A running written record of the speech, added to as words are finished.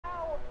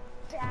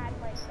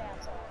my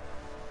stats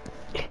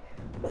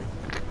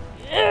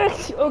are.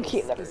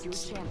 Okay, let us.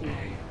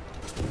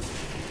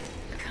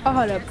 Oh,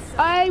 hold up.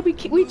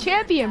 We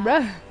champion,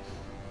 bruh.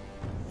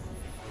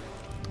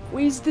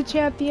 We's the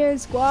champion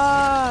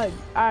squad.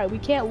 Alright, we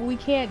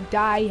can't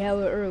die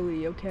hella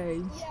early,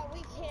 okay? Yeah, we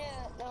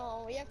can't.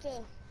 No, we have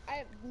to.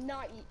 I've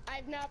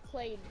not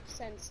played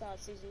since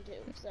season 2,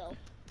 so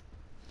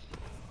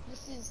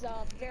this is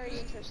very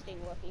interesting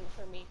looking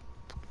for me.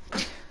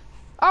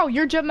 Oh,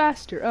 you're jump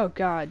master. Oh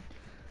god.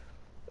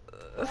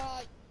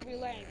 We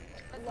land.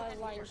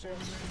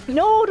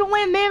 No, don't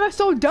land, man. That's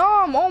so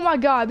dumb. Oh my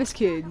god, this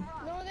kid.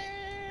 No,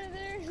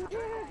 there.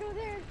 Go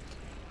there.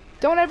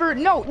 Don't ever.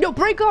 No,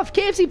 break off,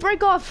 KFC.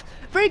 Break off,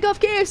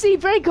 KFC.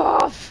 Break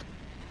off.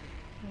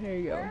 There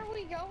you go. Where are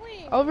we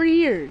going? Over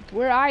here,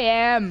 where I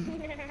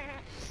am.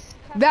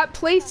 That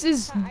place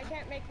is. I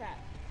can't make that.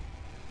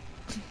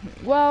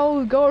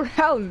 Well, go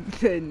around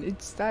then.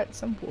 It's that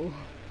simple.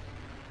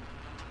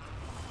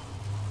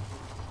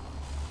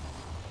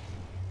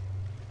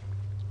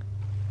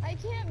 I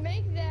can't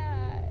make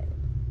that.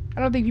 I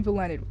don't think people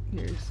landed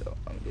here, so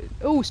I'm good.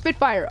 Oh,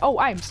 Spitfire. Oh,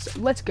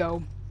 let's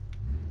go.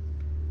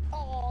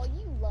 Oh,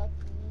 you lucky.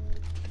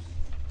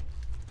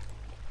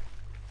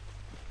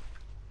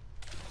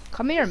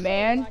 Come here, So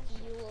man. lucky,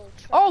 you little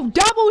trash. Oh,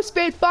 double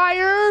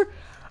Spitfire.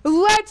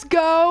 Let's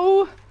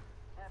go.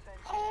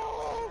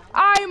 Oh,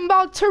 I'm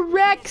about to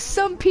wreck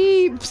some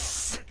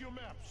peeps.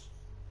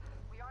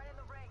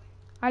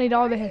 I need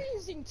all why are the you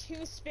using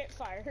 2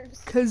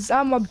 Spitfires? Cause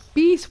I'm a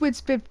beast with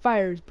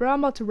Spitfires, bro. I'm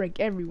about to wreck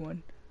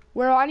everyone.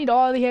 I need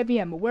all the heavy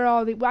ammo.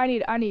 I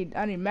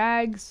need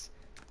mags,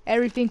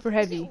 everything for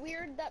heavy. Is it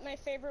weird that my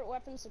favorite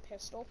weapon's a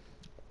pistol?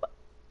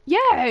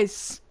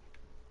 Yes.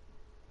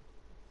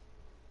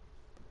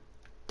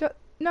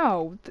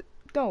 No. It's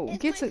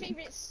Get my some.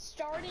 favorite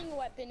starting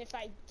weapon. If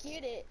I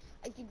get it,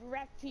 I can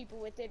wreck people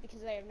with it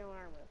because I have no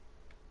armor.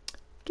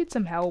 Get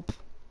some help.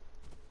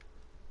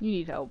 You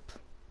need help.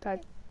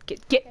 Get.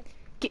 Okay,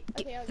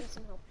 I'll get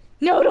some help.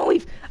 No, don't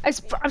leave.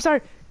 I'm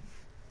sorry.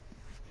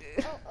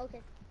 Oh,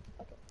 okay.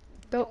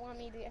 Don't want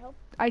me to get help?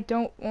 I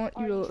don't want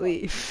you Are to you sure?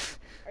 leave.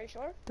 Are you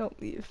sure?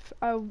 Don't leave.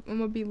 I'm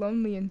gonna be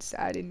lonely and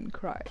sad and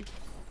cry.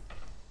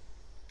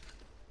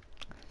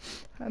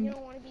 You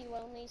don't want to be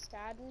lonely,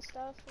 sad, and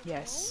stuff?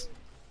 Yes.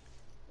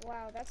 No?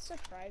 Wow, that's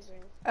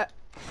surprising.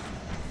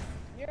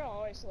 You're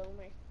always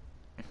lonely.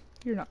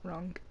 You're not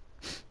wrong.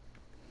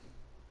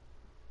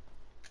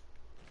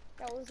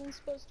 That wasn't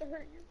supposed to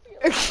hurt your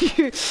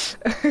feelings.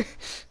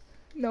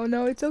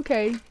 No, it's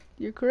okay.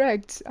 You're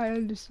correct. I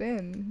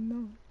understand.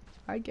 No,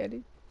 I get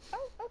it.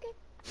 Oh, okay.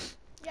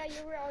 Yeah,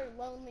 you were a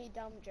lonely,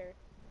 dumb jerk.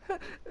 I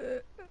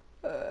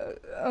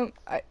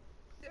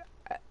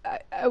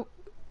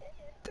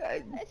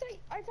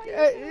thought you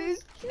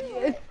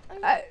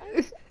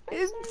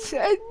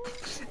said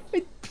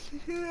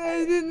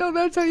I didn't know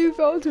that's how you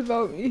felt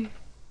about me. I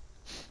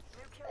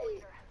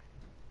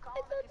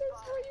thought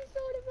that's how you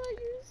felt about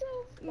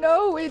yourself.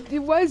 No, it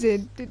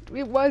wasn't.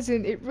 It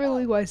wasn't. It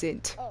really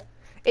wasn't. Oh.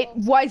 It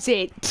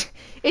wasn't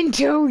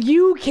until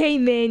you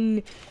came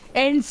in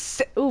and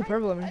oh,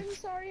 purple. I'm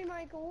sorry,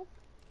 Michael.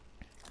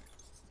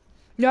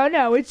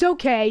 No, it's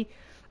okay.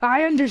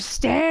 I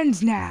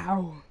understand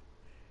now.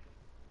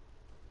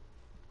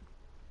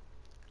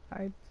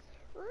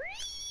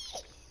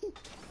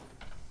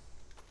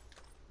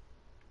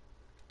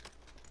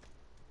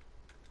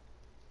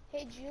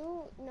 Hey, do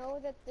you know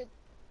that the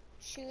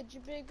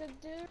Chujbiga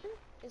dude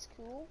is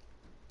cool?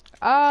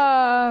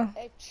 A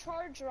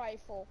charge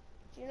rifle.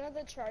 Do you know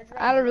the charge rifle?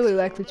 I don't really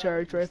like the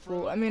charge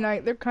rifle. I mean,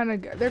 they're kind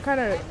of. I've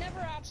never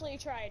actually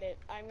tried it.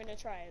 I'm gonna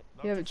try it.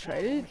 You haven't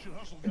tried it?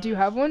 Do you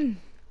have one?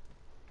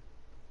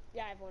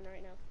 Yeah, I have one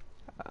right now.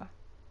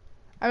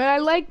 I mean,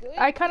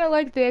 I kind of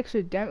like the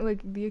extra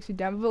damage,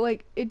 but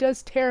like it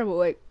does terrible.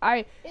 Like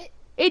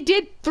it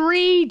did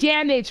 3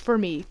 damage for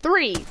me.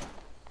 3.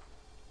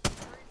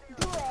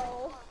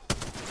 Bro.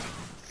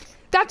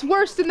 That's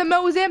worse than the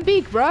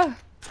Mozambique, bruh.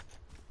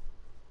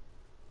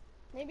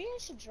 Maybe I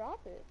should drop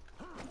it.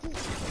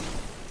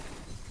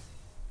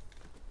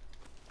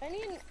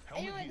 Anyway,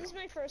 this is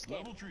my first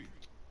game.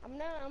 I'm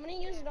gonna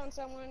use it on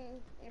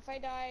someone. If I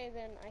die,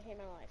 then I hate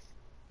my life.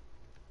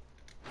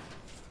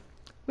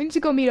 We need to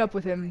go meet up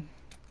with him.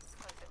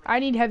 I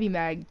need heavy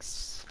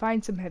mags.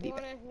 Find some heavy. You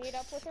wanna meet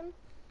up with him?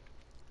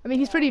 I mean,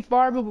 he's pretty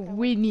far, but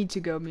we need to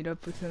go meet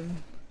up with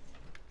him.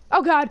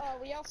 Oh God!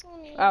 We also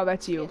need Oh,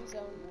 that's you.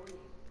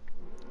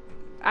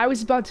 I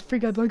was about to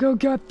freak out, like, oh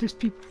God, there's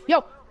people.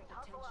 Yo!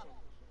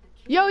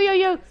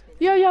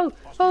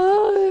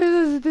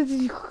 Oh.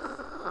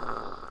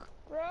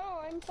 Bro,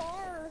 I'm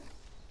far.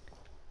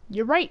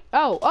 You're right.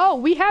 Oh,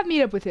 we have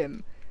meet up with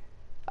him.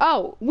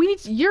 Oh,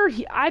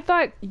 I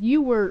thought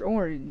you were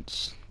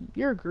orange.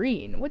 You're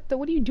green. What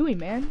are you doing,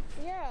 man?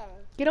 Yeah.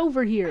 Get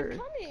over here. I'm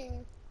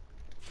coming.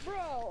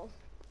 Bro.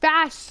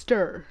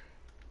 Faster.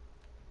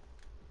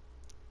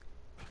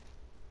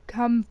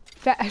 Come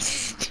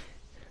fast.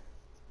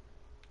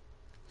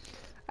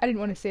 I didn't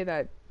want to say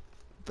that,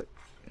 but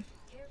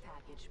Care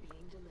package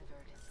being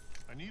delivered.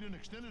 I need an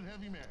extended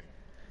heavy mag.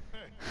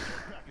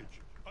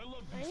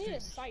 I need a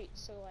sight,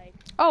 so like.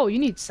 Oh, you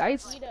need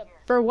sights? Need a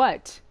For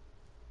what?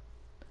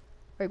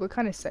 Like, what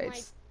kind of my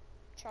sights?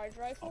 charge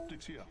rifle.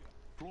 Optics here.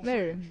 Close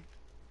There. range.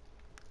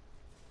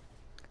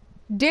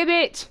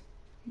 Divot!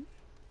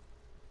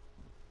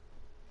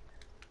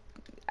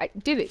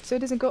 Divot, so it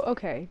doesn't go.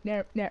 Okay,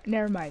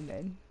 never mind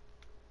then.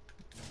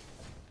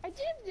 I did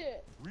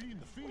it. Read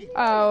the feed.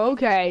 Oh,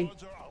 okay.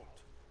 Squads are out.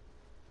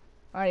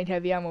 I need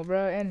heavy ammo,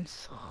 bro, and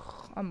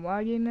I'm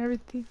lagging and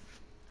everything.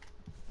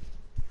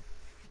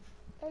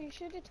 Oh, you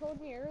should have told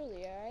me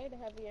earlier. I had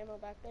heavy ammo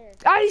back there.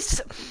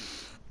 Ice!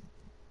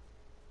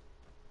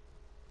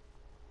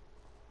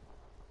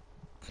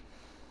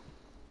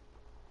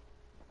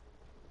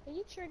 Are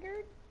you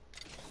triggered?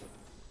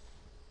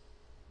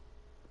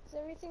 Is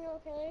everything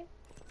okay?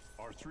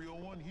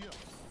 R301 here.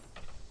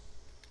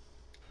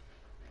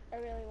 I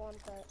really want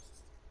that.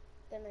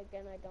 Then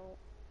again, I don't.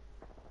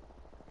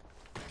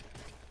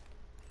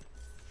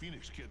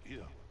 Phoenix kit here.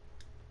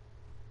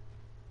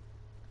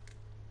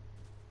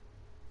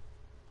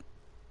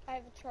 I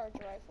have a charge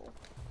rifle.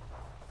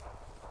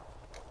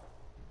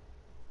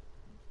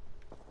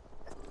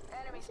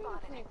 Enemy How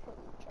spotted. can I put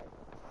in charge?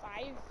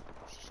 5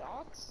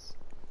 shots?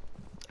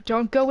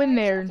 Don't go in 5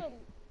 there. shots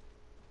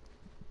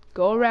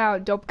Go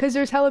around. Don't, because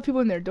there's hella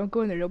people in there. Don't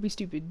go in there. Don't be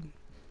stupid.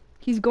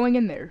 He's going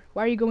in there.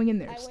 Why are you going in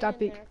there? I went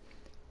Stop in it. there.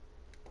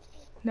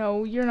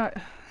 No, you're not.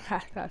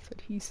 That's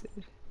what he said.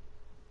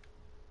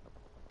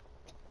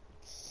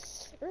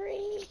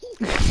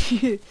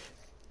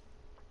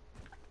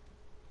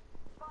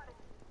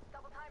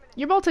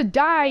 You're about to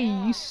die,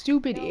 Yeah. you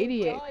stupid No,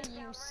 idiot. God,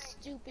 you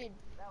stupid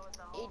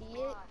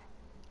idiot.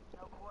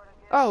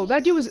 Oh,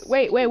 that dude was.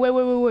 Wait.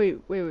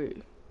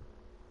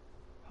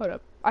 Hold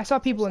up. I saw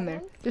people in there.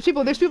 someone? There's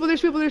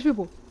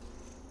people.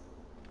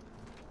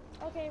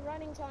 Okay,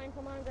 running time.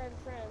 Come on, grab your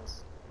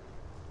friends.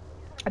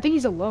 I think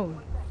he's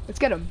alone. Let's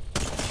get him.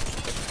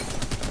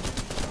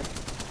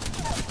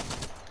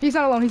 He's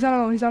not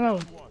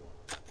alone.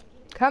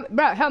 Come,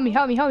 bro, help me.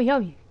 Bro,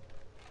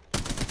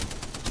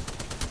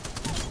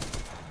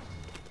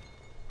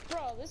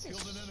 this is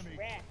Killed an enemy.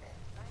 wreck.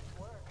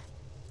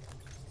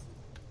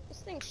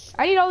 This thing's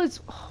I need all this.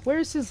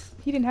 Where's his?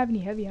 He didn't have any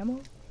heavy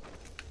ammo.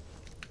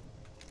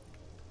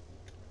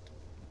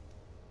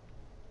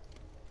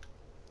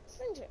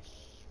 just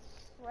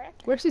wreck.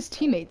 Where's his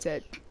teammates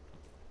at?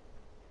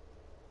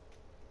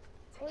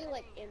 Probably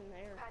like in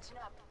there. Patching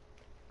up.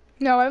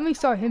 No, I only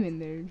saw him in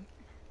there.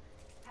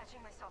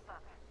 Patching myself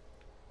up.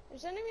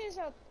 There's enemies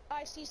out.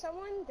 I see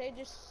someone. They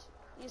just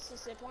use the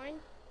zip line.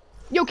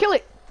 Yo, kill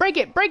it! Break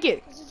it!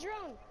 It's a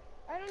drone.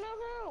 I don't know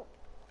how.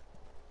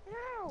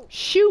 How?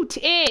 Shoot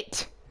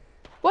it!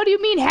 What do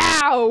you mean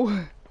how? Look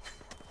out.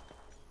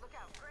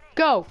 Grenade.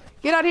 Go!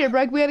 Get out of here,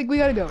 Breck. We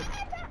gotta go.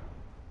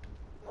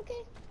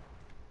 Okay.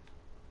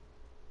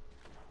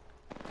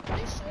 They're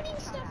shooting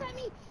stuff at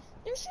me.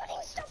 They're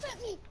shooting stuff at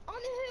me on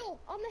the hill.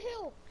 On the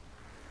hill.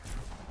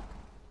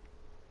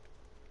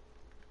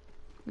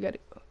 We gotta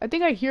go. I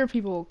think I hear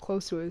people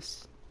close to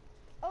us.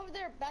 Over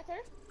there. Back there.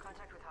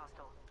 Contact with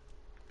hostile.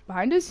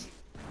 Behind us?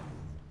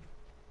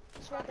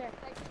 It's right there.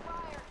 Taking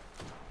fire.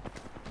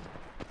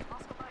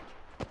 Hostile bike.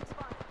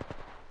 Spotted.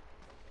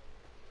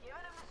 Giving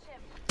him the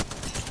ship.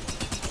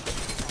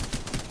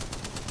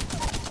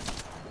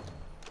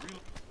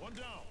 Reload. One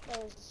down.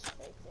 That was a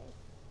straight thing.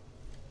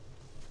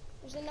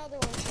 There's another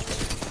one. For me.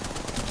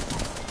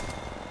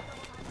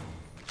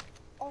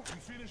 Oh, We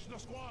finished the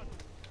squad.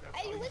 That's I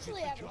how you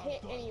literally get the haven't job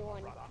hit done,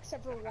 anyone brother.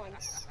 except for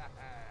once.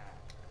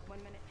 1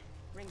 minute.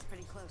 Ring's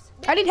pretty close.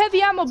 I need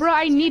heavy ammo, bro.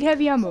 I need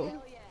heavy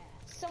ammo.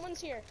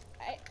 Someone's here.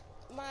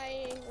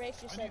 My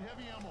race just I need said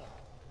heavy ammo.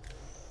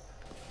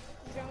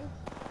 drone.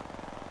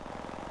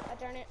 I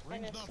darn it. I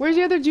missed. Where's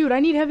the other dude?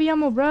 I need heavy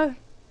ammo, bro.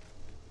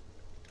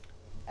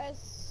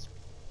 As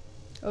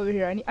Over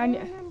here. I I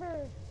need.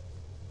 remember.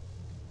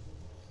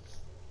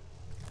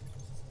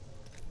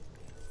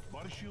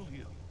 Body shield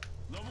here.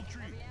 Level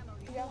 3.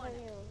 Yeah,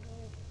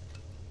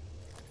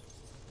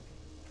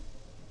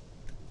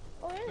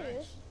 oh, there it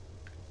is.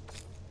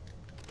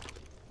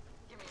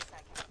 Give me a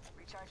second.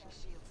 Recharging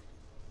shields.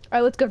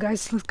 Alright, let's go,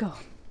 guys. Let's go.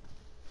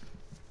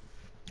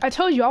 I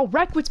told you, I'll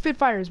wreck with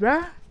Spitfires,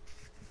 bruh.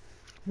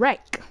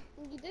 Wreck.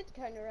 You did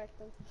kind of wreck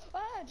them. Ah,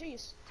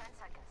 jeez. 10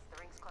 seconds. The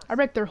ring's close. I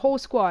wrecked their whole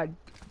squad.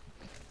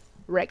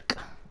 Wreck.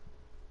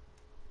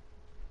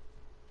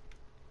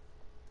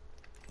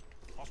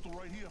 Hostile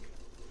right here.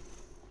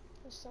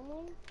 There's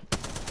someone.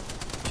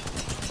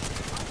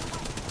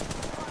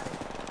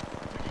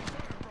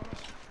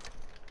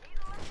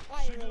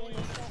 I really Civilian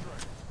missed that.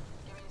 strike.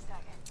 Give me a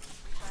second.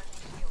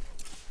 Recharging shield.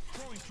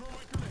 Throwing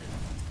thermite grenade.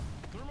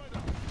 Thermite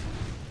out.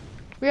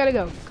 We gotta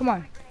go. Come on.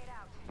 Grenade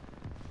out.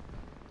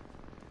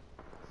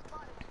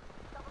 Spotted.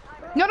 Double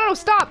timer. No,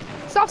 stop.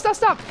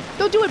 Stop.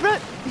 Don't do it, bruh.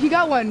 He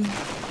got one.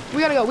 We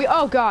gotta go.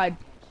 Oh, God.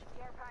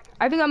 Care package.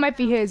 I think that might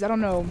be his. I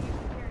don't know. Give me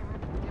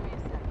a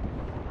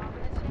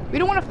second. We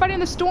don't want to fight in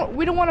the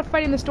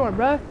storm.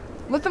 Bruh.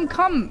 Let them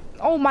come.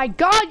 Oh, my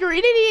God. You're an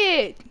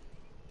idiot.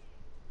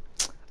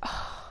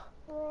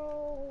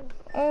 Bro.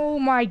 Oh. Oh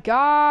my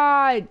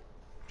god.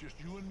 Just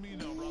you and me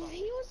now, brother.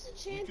 He was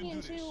the champion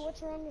do too. this.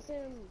 What's wrong with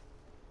him?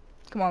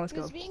 Come on, let's He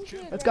go. was being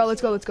too Let's go,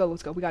 let's go, aggressive. let's go,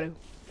 let's go. We got to.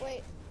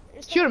 Wait.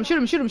 there's Shoot him, someone shoot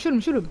him, on- shoot him, shoot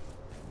him, shoot him.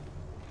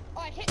 Oh,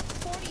 I hit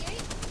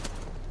 48.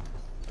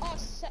 Oh,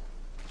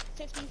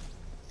 50.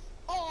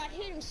 Oh, I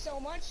hit him so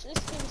much. This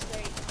thing's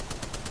great.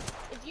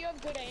 If you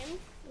have good aim,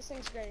 this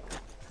thing's great.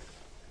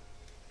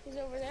 He's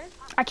over there.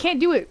 I can't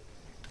do it.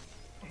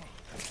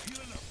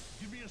 Healing up.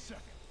 Give me a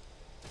second.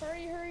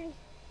 Hurry, hurry.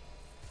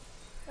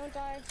 Don't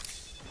die.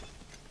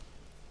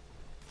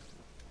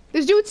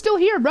 This dude's still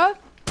here, bruh.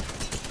 Give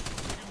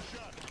him a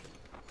shot.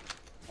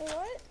 Hey,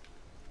 what?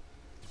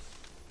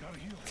 Gotta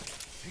heal.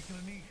 Taking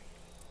a knee.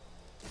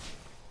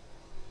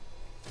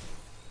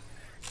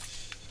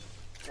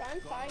 I'm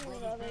fighting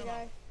the other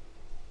guy.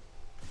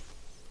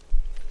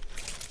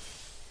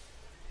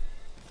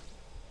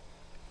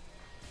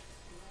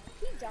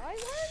 He died? Where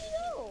did he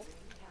go?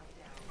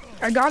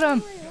 I got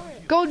him. Where he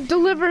went? Go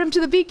deliver him to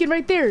the beacon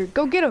right there.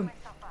 Go get him.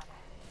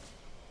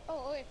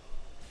 Oh, okay.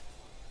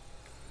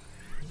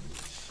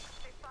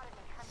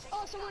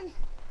 Oh, someone.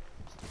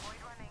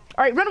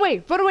 All right, run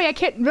away. Run away. I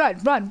can't run.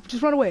 Run.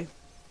 Just run away.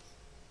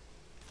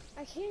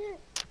 I can't.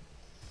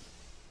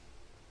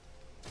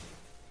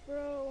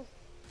 Bro.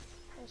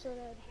 I'm so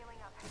dead. Healing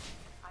up.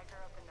 I grew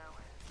up in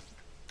nowhere.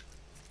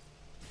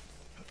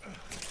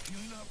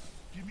 Healing up.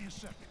 Give me a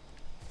second.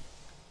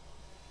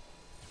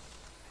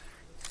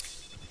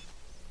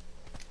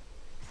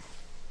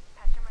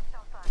 Patching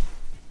myself up.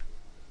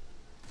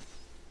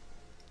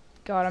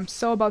 God, I'm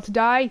so about to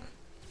die.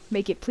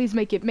 Make it. Please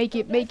make it. Make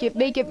it. Make it.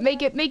 Make it.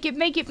 Make it. Make it.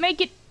 Make it.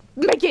 Make it.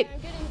 Make it.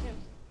 I'm getting him.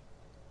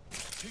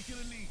 Taking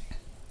a knee.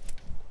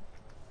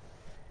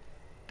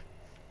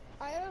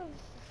 I have,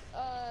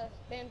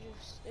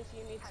 bandages if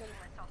you need some.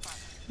 Myself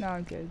up. No,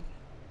 I'm good.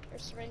 Or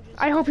syringes.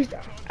 I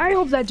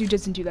hope that dude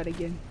doesn't do that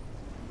again.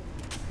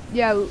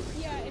 Yeah,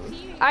 Yeah, if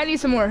he. I need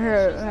some more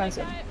hair. Just like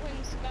that when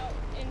it's about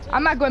into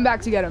I'm not going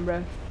back to get him,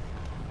 bro.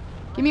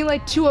 Give me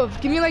like two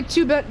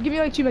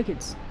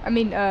medkits. I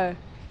mean,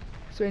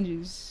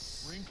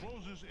 syringes. Ring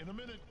closes in a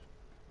minute.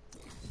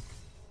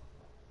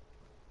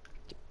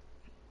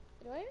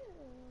 Do I?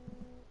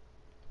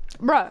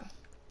 Bruh,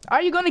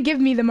 are you gonna give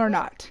me them or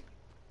not?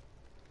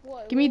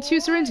 What? Give me two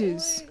What?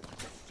 syringes. Wait.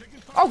 Taking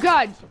fire. Oh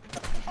god!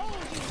 Oh,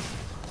 jeez.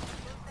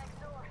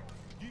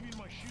 Give me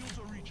my shields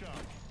or reach out.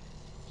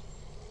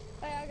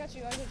 Hey, I got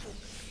you. I got you.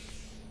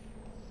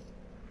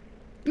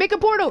 Make a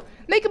portal!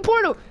 Make a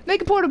portal!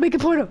 Make a portal! Make a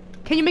portal!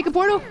 Can you make a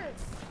portal?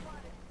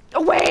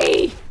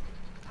 Away!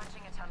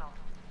 Punching a tunnel.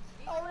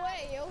 Oh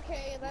wait,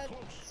 okay,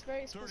 that's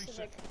very 30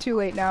 specific. Too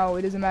late now.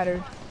 It doesn't matter.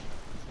 Giving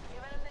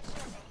him the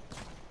chimney.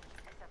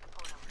 I set the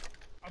portal.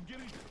 I'm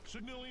getting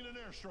signaling an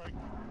airstrike.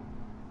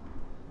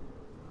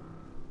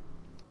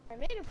 I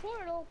made a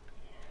portal.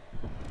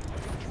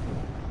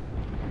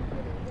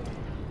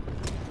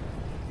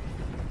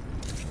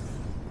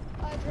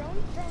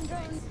 Drone.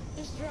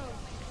 Just drone.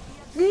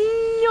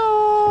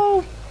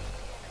 No!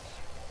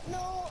 No.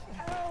 Ow.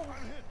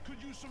 I'm hit.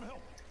 Could use some help.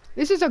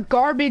 This is a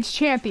garbage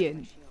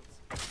champion.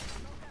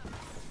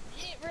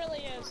 It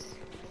really is.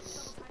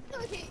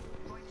 Okay.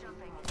 Boy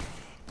jumping.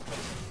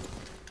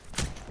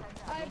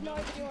 I have no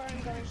idea where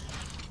I'm going.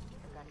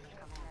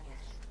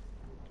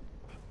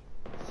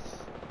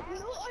 No,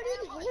 I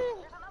didn't.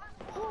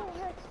 Oh,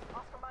 heck,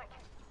 Oscar Mike.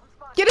 I'm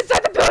spotted. Get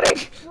inside the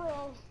building!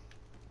 bro.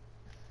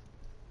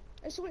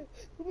 I swear.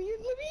 Let me in. Let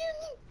me in.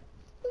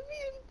 Let me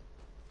in.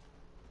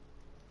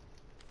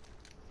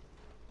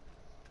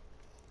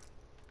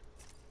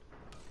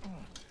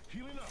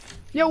 Healing up.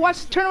 Yo,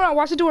 watch. Turn around.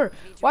 Watch the door.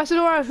 Watch the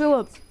door. I fill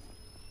up.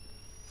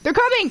 They're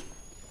coming!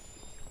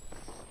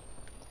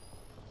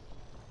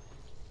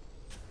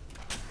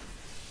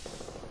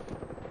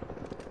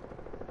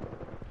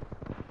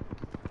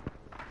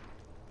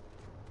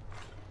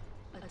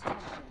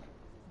 Attention,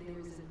 there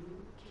is a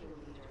new kill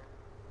leader.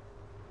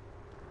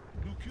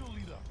 New kill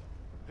leader.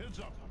 Heads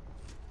up.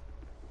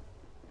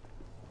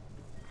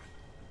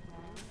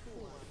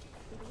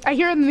 I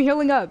hear them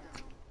healing up.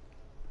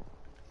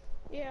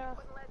 Yeah.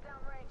 Putting lead down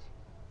range.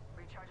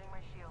 Recharging my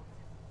shields.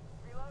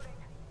 Reloading.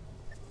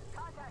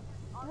 Contact.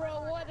 On my Bro,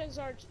 mark. what is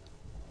our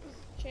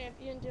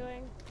champion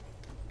doing?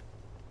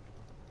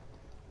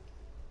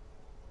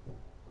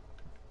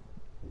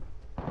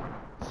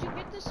 Did you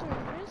get the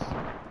syringes?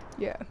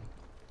 Yeah.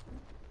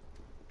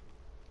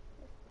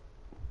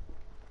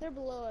 They're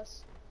below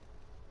us.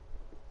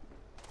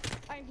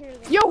 I can hear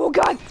them. Yo, oh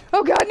god!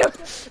 Oh god, no!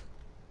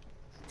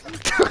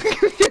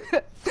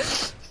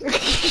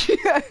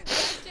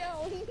 Back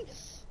down.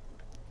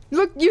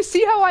 Look, you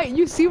see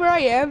where I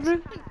am?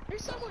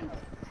 There's someone.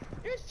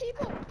 There's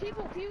people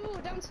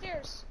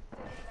downstairs.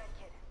 Sending a med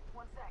kit.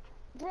 1 sec.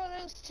 Bro,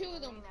 there's two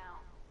of them. Me now.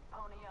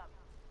 Pony up.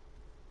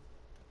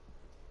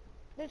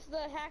 There's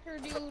the hacker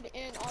dude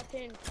and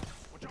Octane.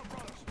 Watch out,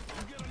 brothers. You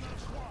get another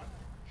squad.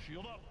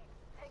 Shield up.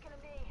 Taking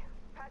a knee.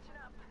 Patching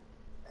up.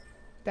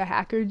 The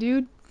hacker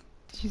dude?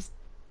 He's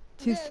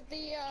The,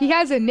 he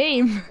has a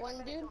name. one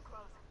dude.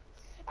 Close.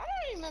 I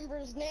don't remember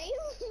his name.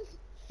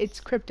 It's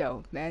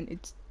crypto, man.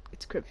 It's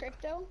It's crypto.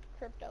 Crypto?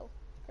 Crypto.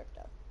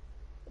 Crypto.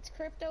 It's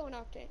crypto and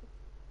octane.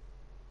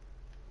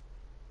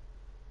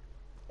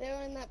 They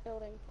were in that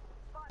building.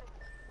 Spotted.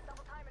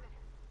 Double timing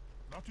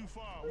it. Not too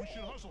far. We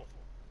should hustle.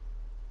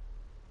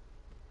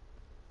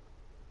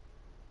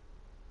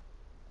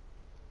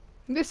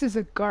 This is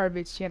a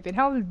garbage champion.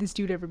 How did this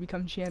dude ever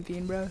become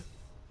champion, bro?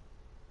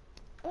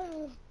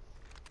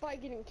 By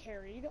getting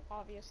carried,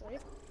 obviously.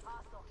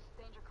 Hostile.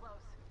 Danger close.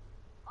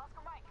 Oscar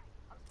Mike.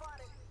 I'm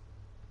spotted.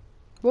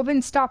 Well,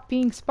 then stop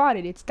being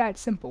spotted. It's that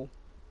simple.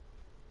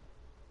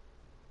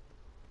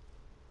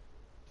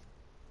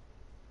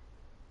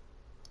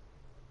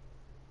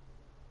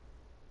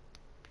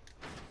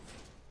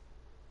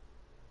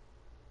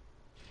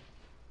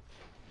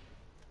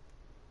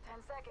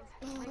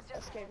 Oh,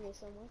 that scared me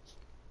so much.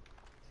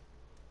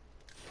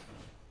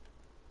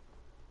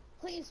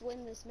 Please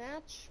win this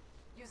match.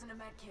 Using a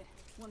med kit.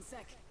 1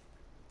 sec.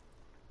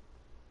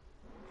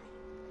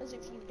 Because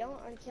if you don't,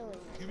 I'm killing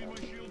Give me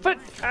myself. my shield. But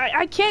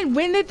I can't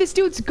win it. This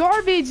dude's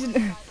garbage. Got the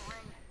ring.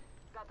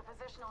 Got the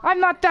position on. I'm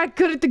not that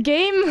good at the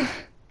game.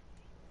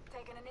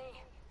 Taking a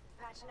knee.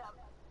 Patching up.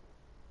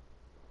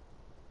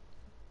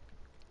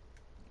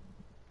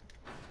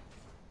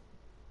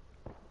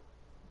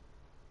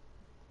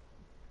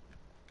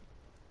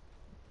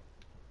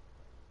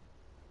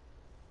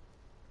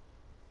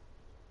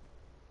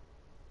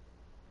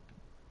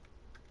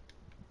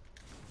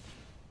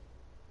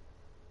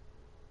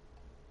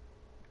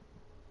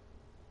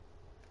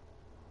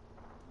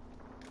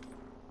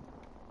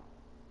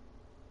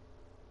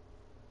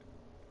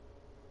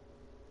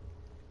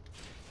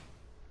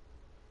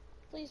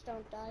 Please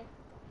don't die.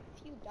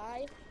 If you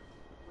die,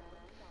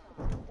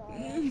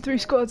 3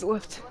 squads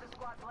left. What a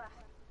squad left.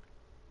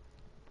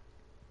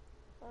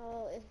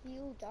 if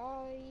you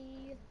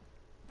die,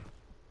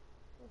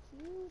 if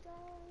you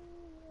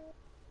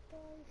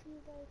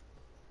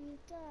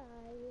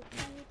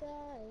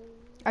die.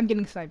 I'm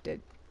getting sniped at.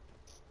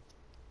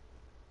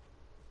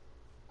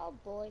 Oh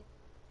boy.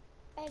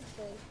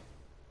 Actually.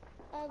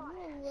 Oh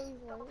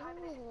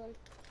boy.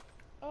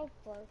 Oh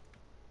boy.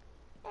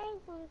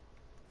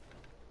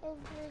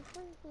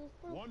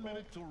 1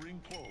 minute till ring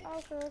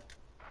close. Okay.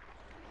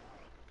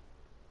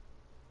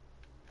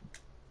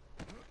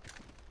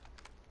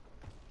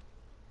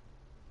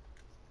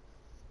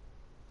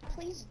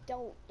 Please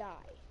don't die.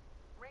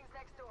 Rings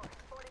next door.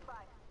 45.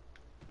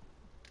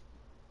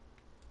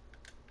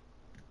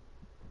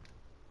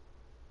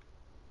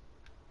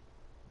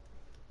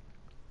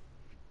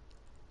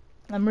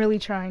 I'm really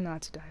trying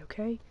not to die,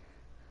 okay?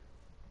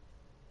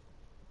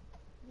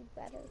 You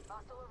better.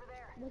 Hostile over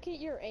there. Look at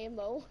your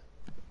ammo.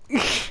 You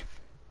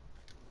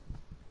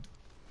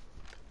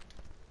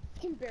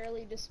can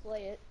barely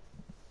display it.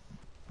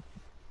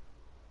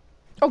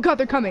 Oh god,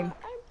 they're coming.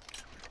 Oh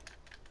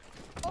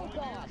Calling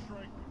god.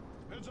 airstrike.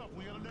 Heads up,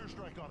 we got an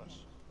airstrike on us.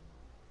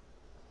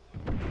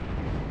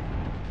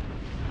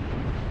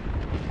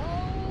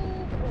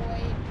 Oh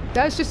boy.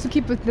 That's just to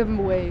keep them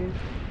away.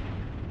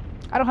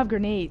 I don't have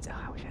grenades. Oh,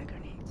 I wish I had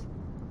grenades.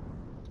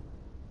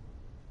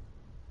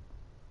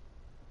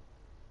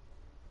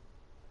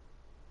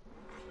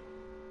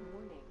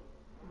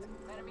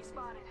 Enemy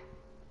spotted.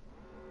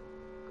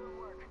 Good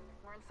work.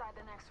 We're inside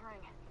the next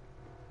ring.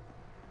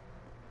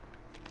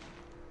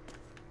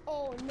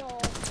 Oh no.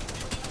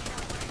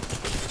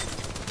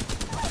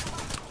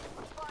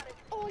 Spotted.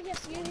 Oh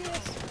yes,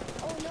 yes.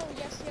 Oh no,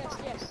 yes.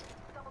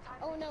 Double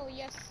time. Oh no,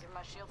 yes. Give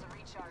my shields a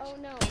recharge. Oh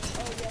no.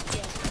 Oh yes.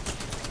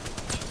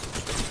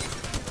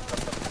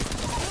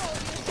 Oh,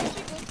 you're such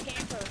a good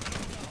camper.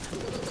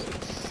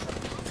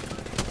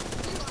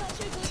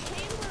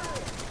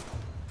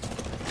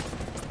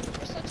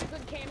 You're such a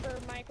good camper,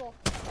 Michael.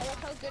 I love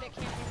how good at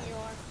camping you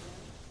are.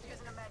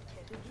 Using a med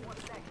kit. 1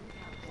 sec.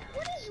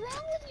 What is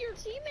wrong with your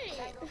teammate?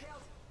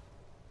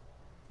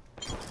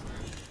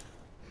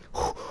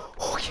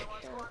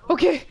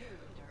 Okay.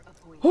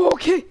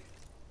 Okay.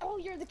 Oh,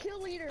 you're the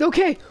kill leader.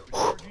 Okay.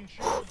 Charging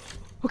shield.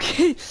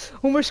 Okay.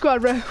 One more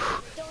squad, bro.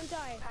 Don't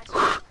die.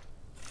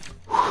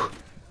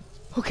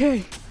 Okay.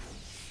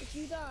 If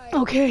you die,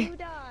 Okay. you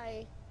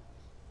die.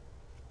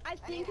 I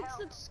think it's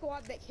the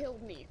squad that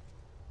killed me.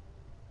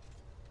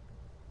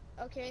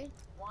 Okay?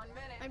 1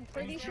 minute. I'm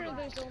pretty sure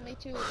there's only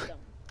 2 of them.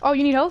 Oh,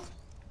 you need health?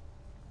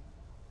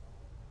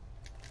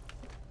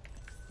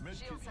 Med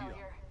kit Shields out here.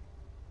 here.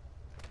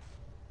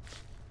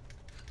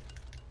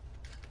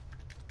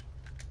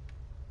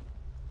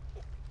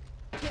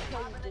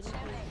 Top of the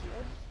chimney.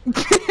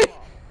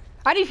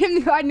 I need him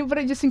to hide,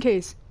 but just in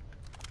case.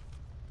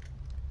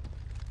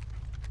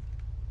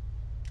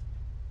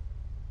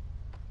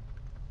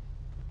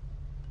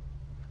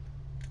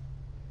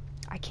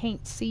 I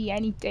can't see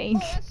anything.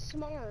 Oh, that's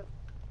smart.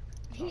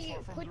 He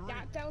put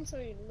that down so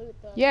he'd loot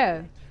them.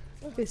 Yeah,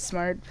 it's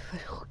smart.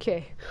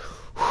 Okay,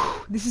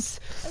 this is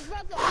That's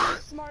about the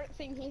only smart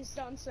thing he's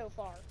done so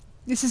far.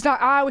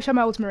 not. I wish I had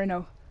my ultimate right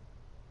now.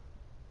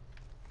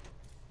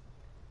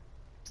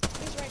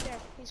 He's right there.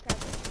 He's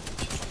crouching.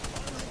 He's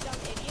a dumb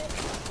idiot.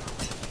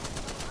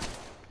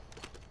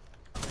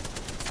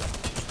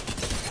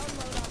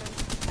 Unload on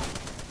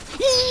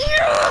him.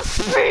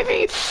 Yes,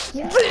 baby!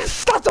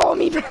 Yes, that's all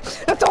me, bro.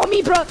 That's all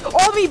me, bro.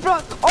 All me, bro.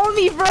 All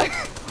me, bro.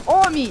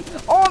 All me.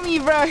 All me,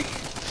 bro.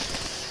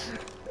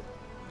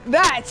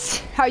 That's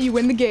how you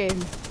win the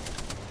game.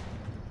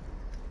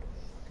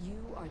 You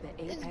are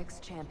the Apex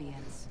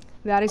champions.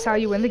 That is how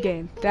you win the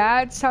game.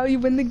 That's how you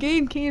win the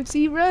game,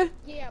 KFC, bro.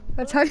 Yeah,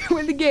 That's how you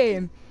win the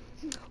game.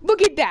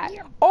 Look at that.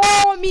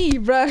 All me,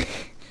 bro.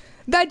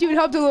 That dude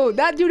helped a little.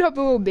 That dude helped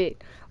a little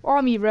bit.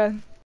 All me, bro.